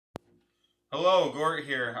Hello, Gort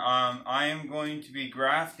here. I am going to be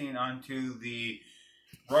grafting onto the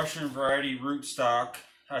Russian variety rootstock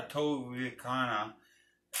Antonvka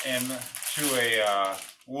and to a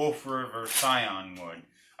Wolf River scion wood.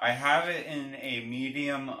 I have it in a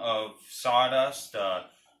medium of sawdust.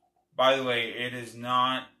 By the way, it is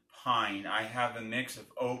not pine. I have a mix of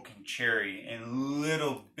oak and cherry and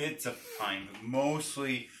little bits of pine, but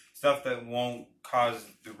mostly stuff that won't cause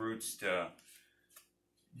the roots to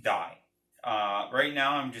die. Right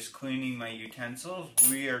now I'm just cleaning my utensils.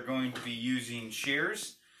 We are going to be using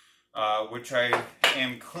shears, which I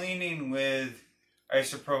am cleaning with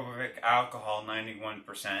isopropylic alcohol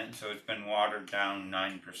 91%, so it's been watered down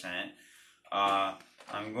 9%.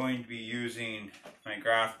 I'm going to be using my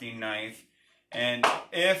grafting knife, and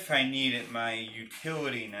if I need it, my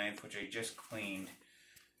utility knife, which I just cleaned.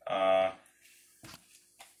 Yeah.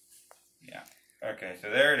 Okay, so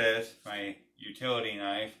there it is, my utility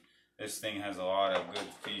knife. This thing has a lot of good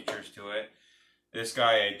features to it. This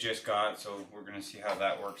guy I just got, so we're going to see how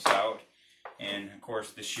that works out. And of course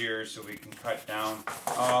the shears so we can cut down.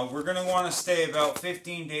 We're going to want to stay about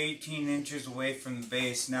 15 to 18 inches away from the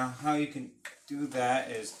base. Now how you can do that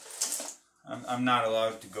is, I'm not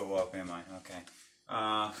allowed to go up, am I? Okay.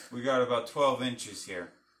 We got about 12 inches here.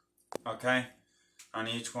 Okay? On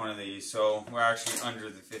each one of these. So we're actually under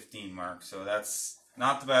the 15 mark. So that's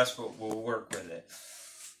not the best, but we'll work with it.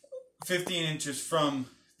 15 inches from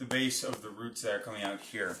the base of the roots that are coming out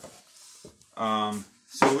here.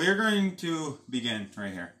 So we're going to begin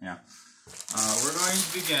right here. Yeah. We're going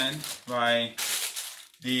to begin by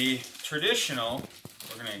the traditional.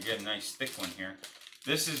 We're going to get a nice thick one here.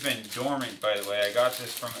 This has been dormant, by the way. I got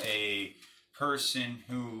this from a person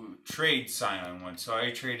who trades scion wood. So I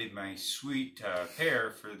traded my sweet pear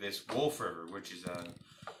for this Wolf River, which is a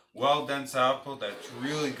well-dense apple that's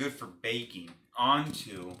really good for baking.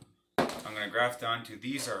 I'm going to graft onto,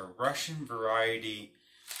 these are Russian variety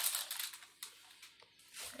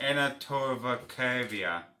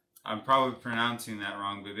Antonvka. I'm probably pronouncing that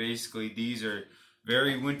wrong, but basically these are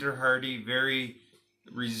very winter hardy, very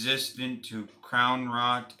resistant to crown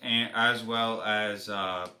rot, and as well as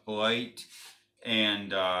blight,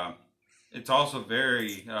 and it's also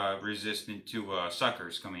very resistant to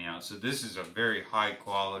suckers coming out. So this is a very high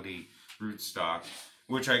quality rootstock,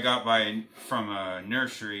 which I got from a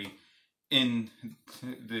nursery in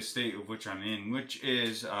the state of which I'm in, which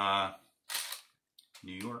is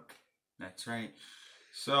New York. That's right.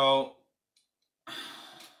 So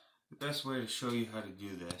the best way to show you how to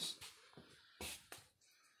do this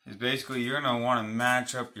is basically you're going to want to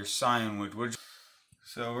match up your scion wood.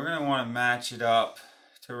 So we're going to want to match it up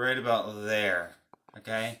to right about there.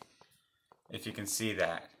 Okay? If you can see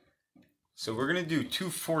that. So we're going to do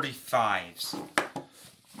 245s.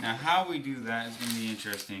 Now how we do that is going to be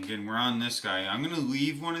interesting. Again, we're on this guy. I'm going to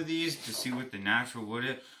leave one of these to see what the natural wood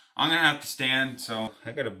is. I'm going to have to stand, so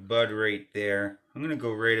I got a bud right there. I'm going to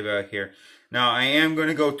go right about here. Now I am going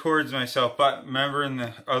to go towards myself, but remember in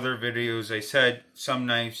the other videos I said some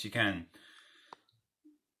knives you can.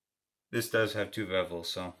 This does have two bevels,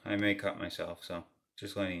 so I may cut myself, so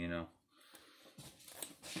just letting you know.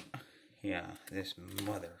 Yeah, this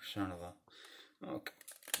mother son of a... Okay.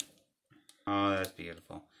 Oh, that's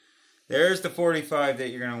beautiful. There's the 45 that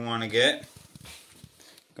you're going to want to get.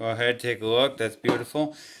 Go ahead, take a look. That's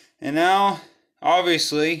beautiful. And now,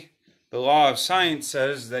 obviously, the law of science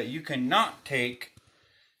says that you cannot take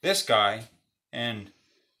this guy and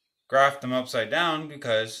graft them upside down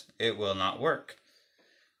because it will not work.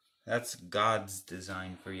 That's God's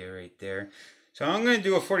design for you right there. So I'm going to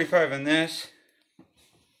do a 45 on this.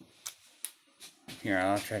 Here,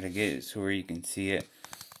 I'll try to get it so where you can see it.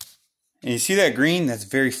 And you see that green? That's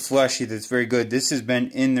very fleshy. That's very good. This has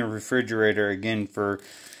been in the refrigerator again for,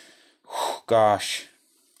 gosh,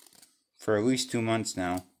 for at least 2 months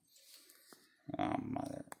now. Oh,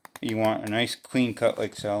 mother. You want a nice clean cut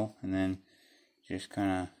like so. And then just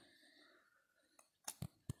kind of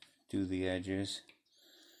do the edges.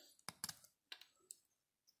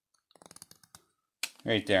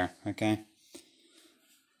 Right there, okay?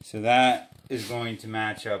 So that is going to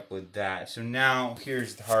match up with that. So now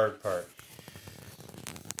here's the hard part.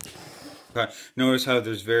 Okay. Notice how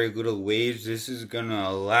there's very little waves. This is going to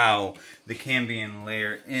allow the cambium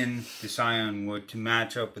layer in the scion wood to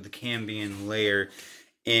match up with the cambium layer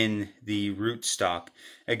in the rootstock.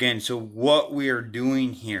 Again, so what we are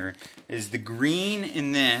doing here is the green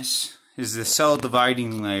in this is the cell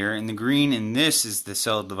dividing layer, and the green in this is the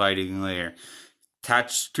cell dividing layer.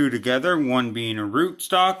 Attached two together, one being a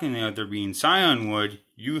rootstock and the other being scion wood,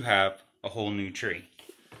 you have a whole new tree.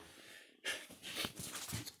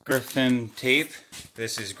 Grafting tape.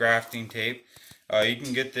 This is grafting tape. You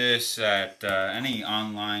can get this at any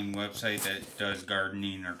online website that does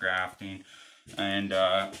gardening or grafting, and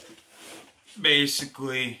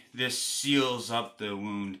basically this seals up the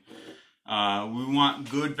wound. We want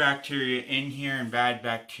good bacteria in here and bad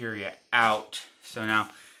bacteria out. So now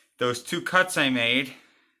those 2 cuts I made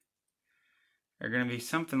are going to be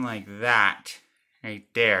something like that right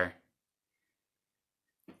there.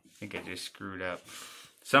 I think I just screwed up.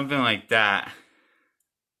 Something like that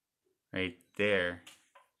right there.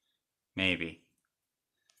 Maybe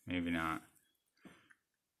not.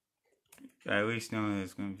 I at least know that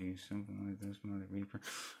it's going to be something like this, Mother Reaper.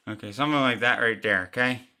 Okay, something like that right there,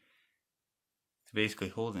 okay? It's basically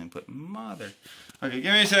holding, but mother. Okay,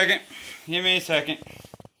 give me a second.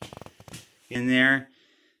 In there.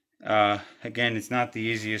 Again, it's not the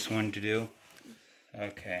easiest one to do.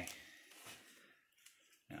 Okay.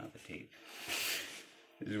 Now the tape.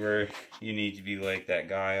 This is where you need to be like that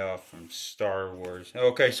guy off from Star Wars.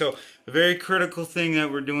 Okay, so a very critical thing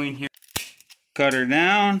that we're doing here. Cut her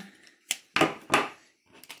down.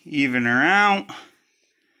 Even her out.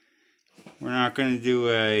 We're not going to do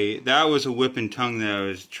a... That was a whip and tongue that I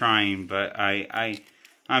was trying, but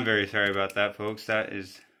I'm very sorry about that, folks. That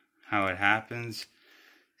is how it happens.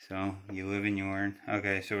 So, you live and you learn.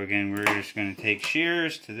 Okay, so again, we're just going to take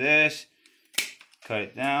shears to this. Cut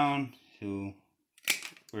it down to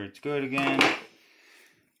where it's good again.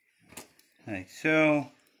 Like so.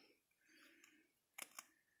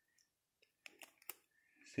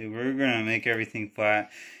 See, we're going to make everything flat.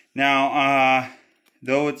 Now,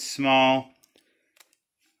 though it's small,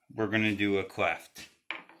 we're going to do a cleft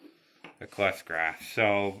graft.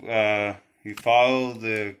 So, you follow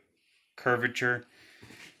the curvature,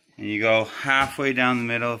 and you go halfway down the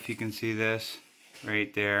middle, if you can see this,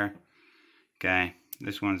 right there. Okay,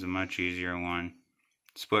 this one's a much easier one.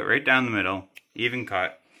 Split right down the middle, even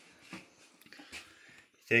cut.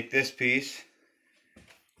 Take this piece,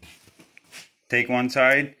 take one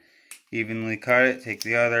side, evenly cut it, take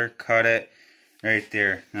the other, cut it, right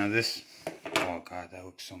there. Now this, oh God, that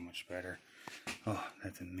looks so much better. Oh,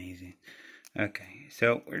 that's amazing. Okay,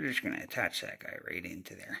 so we're just going to attach that guy right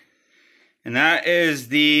into there. And that is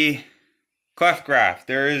the cleft graft.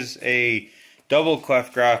 There is a double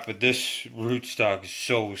cleft graft, but this rootstock is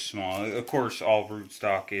so small. Of course, all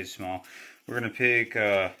rootstock is small. We're going to pick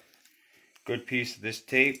a good piece of this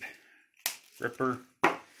tape, ripper.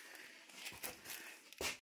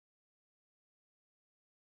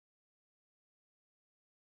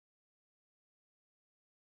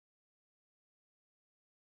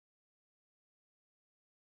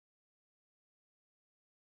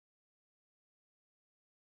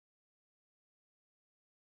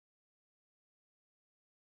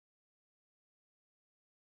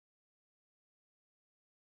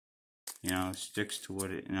 You know, it sticks to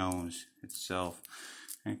what it knows itself.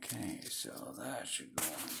 Okay, so that should go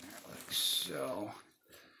on there like so.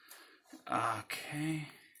 Okay.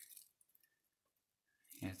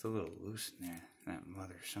 Yeah, it's a little loose in there. That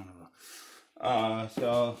mother son of a...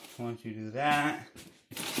 so once you do that...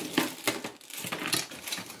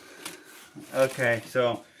 Okay,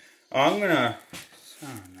 so I'm gonna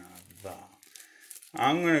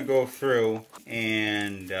go through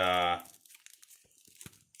and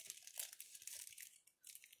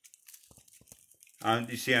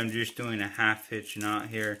you see I'm just doing a half hitch knot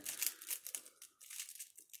here.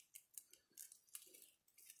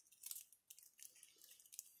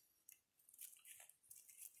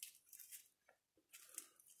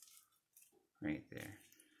 Right there.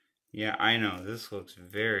 Yeah, I know, this looks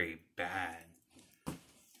very bad.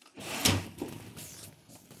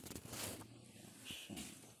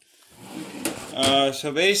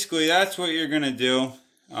 So basically that's what you're gonna do.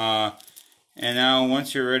 And now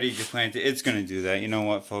once you're ready to plant it, it's gonna do that. You know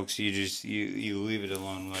what, folks, you just you leave it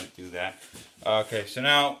alone, let it do that. Okay, so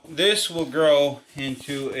now this will grow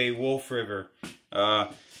into a wolf river.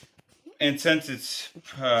 And since it's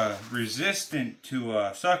resistant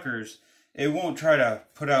to suckers, it won't try to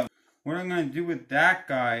put out. What I'm going to do with that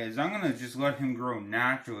guy is I'm going to just let him grow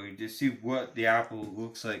naturally to see what the apple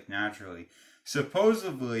looks like naturally.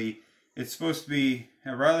 Supposedly, it's supposed to be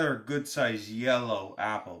a rather good sized yellow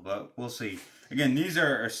apple, but we'll see. Again, these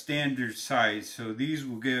are a standard size, so these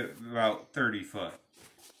will get about 30 foot.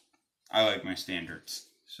 I like my standards,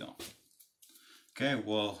 so. Okay,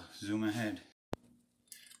 we'll zoom ahead.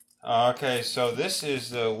 Okay, so this is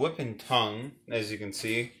the whip and tongue, as you can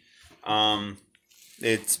see.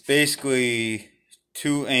 It's basically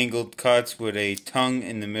 2 angled cuts with a tongue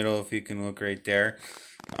in the middle, if you can look right there.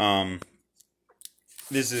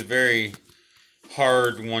 This is very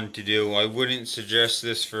hard one to do. I wouldn't suggest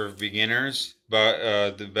this for beginners,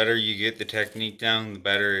 but the better you get the technique down, the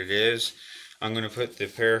better it is. I'm going to put the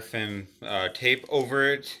paraffin tape over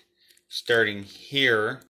it, starting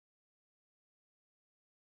here.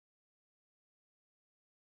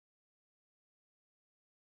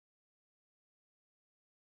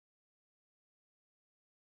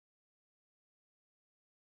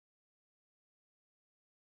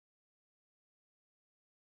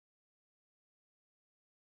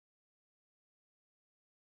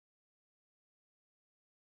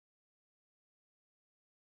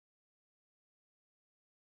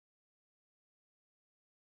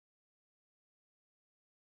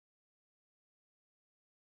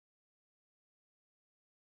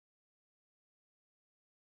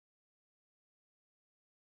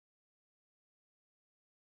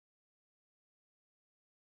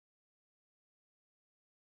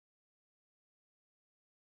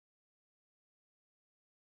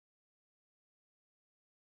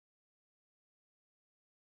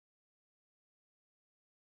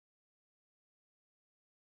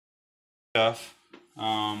 Stuff.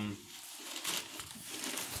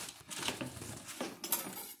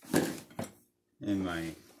 In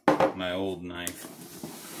my old knife.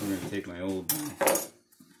 We're gonna take my old knife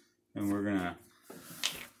and we're gonna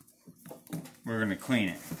clean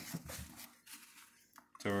it.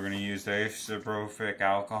 So we're gonna use the isopropylic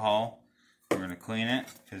alcohol. We're gonna clean it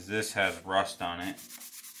because this has rust on it.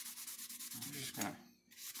 I'm just gonna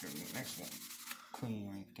go to the next one. Clean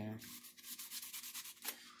right there.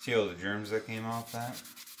 See all the germs that came off that?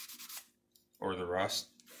 Or the rust?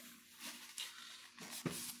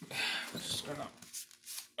 We're just gonna...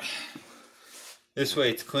 This way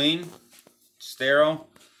it's clean, sterile.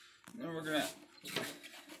 And then we're gonna...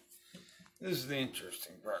 This is the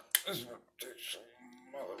interesting part. This is what takes some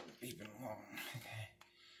mother beeping long.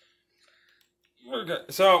 Okay.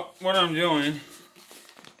 So what I'm doing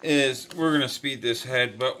is we're gonna speed this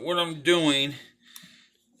head, but what I'm doing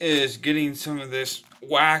is getting some of this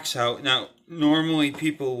wax out. Now, normally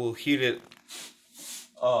people will heat it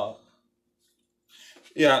up.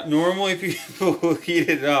 Yeah, normally people will heat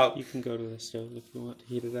it up. You can go to the stove if you want to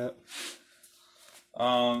heat it up.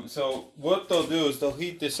 So what they'll do is they'll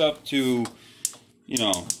heat this up to, you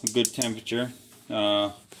know, a good temperature.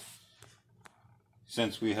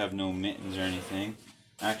 Since we have no mittens or anything.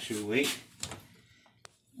 Actually, wait.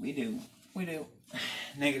 We do.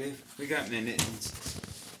 Negative. We got mittens.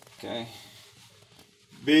 Okay.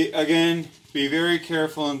 Be very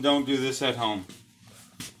careful and don't do this at home.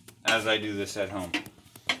 As I do this at home.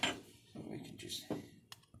 So we can just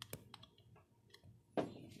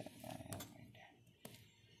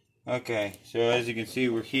okay, so as you can see,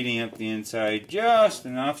 we're heating up the inside just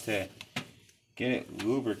enough to get it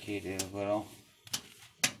lubricated a little.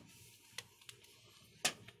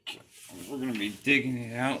 We're going to be digging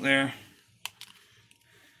it out there.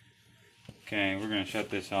 Okay, we're going to shut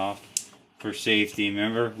this off for safety.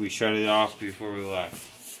 Remember, we shut it off before we left.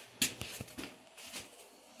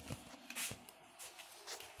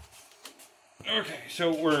 Okay,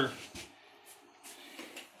 so we're...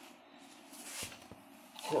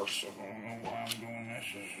 Of course, I don't know why I'm doing this.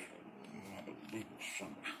 Do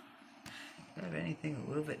I have anything a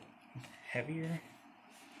little bit heavier?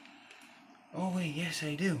 Oh wait, yes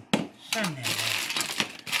I do.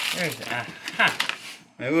 There's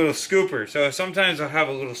my little scooper. So sometimes I'll have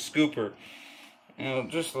a little scooper, and it'll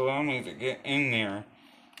just allow me to get in there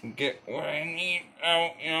and get what I need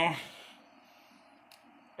out, you know.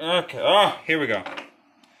 Okay, oh, here we go.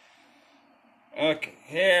 Okay,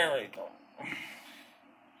 here we go.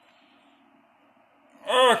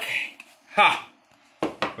 Okay, ha!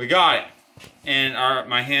 We got it. And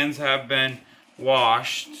my hands have been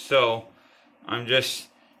washed, so I'm just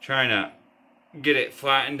trying to get it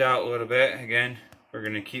flattened out a little bit. Again, we're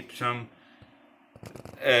going to keep some.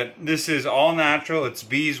 This is all natural. It's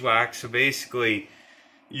beeswax, so basically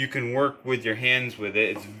you can work with your hands with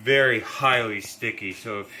it. It's very highly sticky,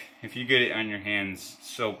 so if you get it on your hands,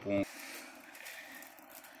 soap won't.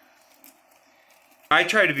 I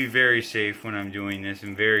try to be very safe when I'm doing this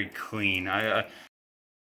and very clean.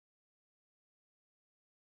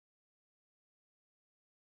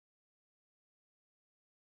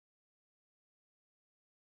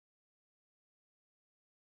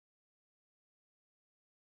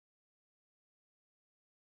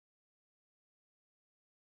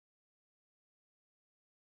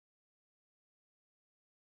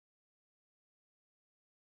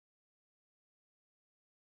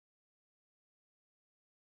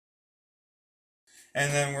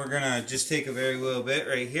 And then we're gonna just take a very little bit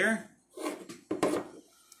right here.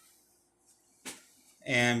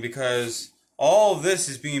 And because all of this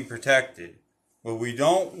is being protected. But we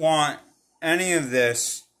don't want any of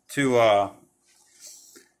this to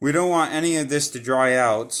dry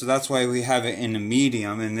out, so that's why we have it in a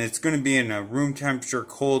medium, and it's going to be in a room temperature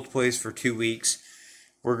cold place for 2 weeks.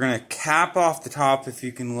 We're going to cap off the top, if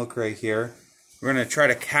you can look right here. We're going to try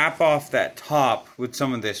to cap off that top with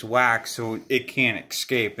some of this wax so it can't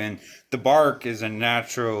escape, and the bark is a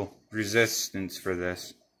natural resistance for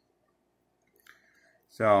this.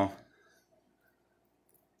 So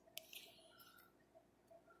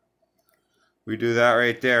we do that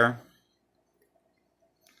right there.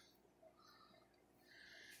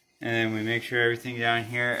 And then we make sure everything down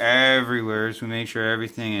here, everywhere, so we make sure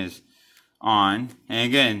everything is on. And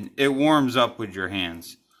again, it warms up with your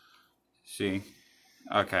hands. See?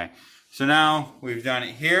 Okay. So now we've done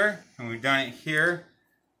it here, and we've done it here.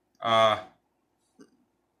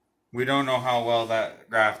 We don't know how well that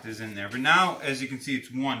graft is in there. But now, as you can see, it's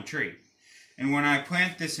one tree. And when I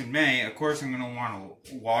plant this in May, of course I'm going to want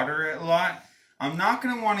to water it a lot. I'm not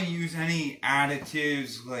going to want to use any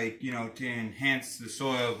additives like, you know, to enhance the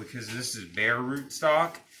soil, because this is bare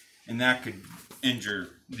rootstock and that could injure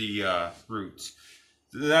the roots.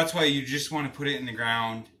 So that's why you just want to put it in the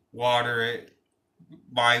ground, water it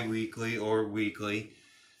bi-weekly or weekly.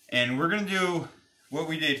 And we're going to do what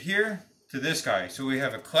we did here to this guy. So we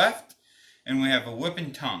have a cleft and we have a whip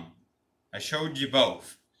and tongue. I showed you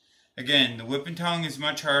both. Again, the whip and tongue is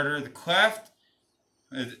much harder. The cleft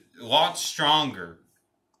is a lot stronger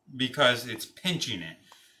because it's pinching it.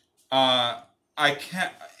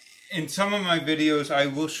 In some of my videos, I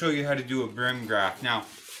will show you how to do a brim graft. Now,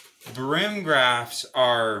 brim grafts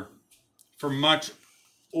are for much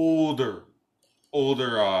older,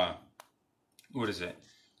 rootstock.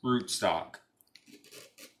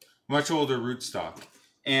 Much older rootstock.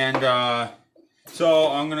 And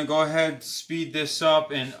so I'm going to go ahead and speed this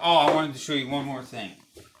up. And I wanted to show you one more thing.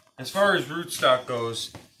 As far as rootstock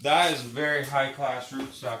goes, that is a very high class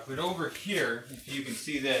rootstock. But over here, if you can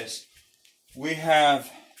see this, we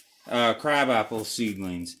have crabapple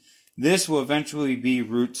seedlings. This will eventually be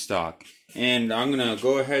rootstock. And I'm going to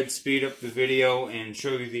go ahead, speed up the video, and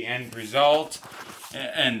show you the end result.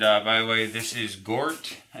 And by the way, this is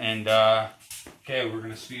Gort. And okay, we're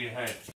going to speed ahead.